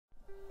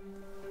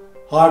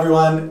Hi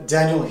everyone,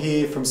 Daniel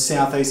here from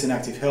Southeastern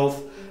Active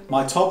Health.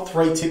 My top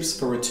 3 tips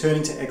for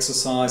returning to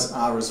exercise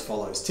are as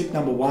follows. Tip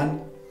number 1,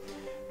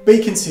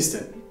 be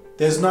consistent.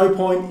 There's no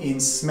point in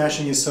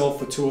smashing yourself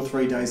for 2 or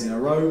 3 days in a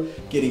row,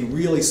 getting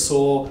really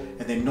sore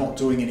and then not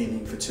doing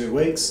anything for 2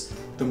 weeks.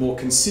 The more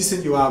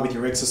consistent you are with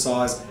your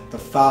exercise, the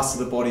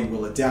faster the body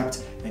will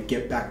adapt and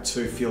get back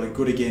to feeling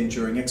good again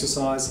during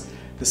exercise.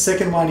 The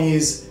second one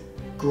is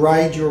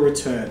grade your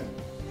return.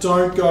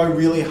 Don't go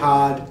really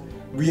hard,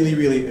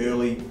 really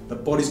early. The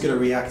body's going to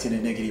react in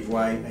a negative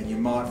way and you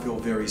might feel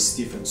very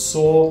stiff and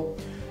sore.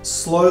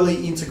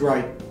 Slowly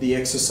integrate the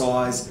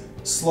exercise,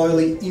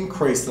 slowly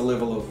increase the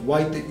level of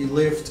weight that you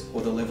lift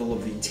or the level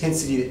of the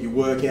intensity that you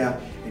work out,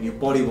 and your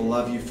body will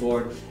love you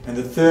for it. And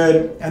the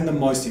third and the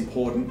most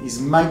important is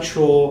make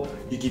sure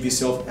you give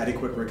yourself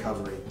adequate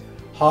recovery.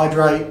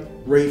 Hydrate,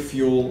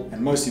 refuel,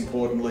 and most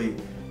importantly,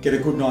 get a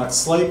good night's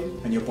sleep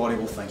and your body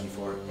will thank you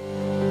for it.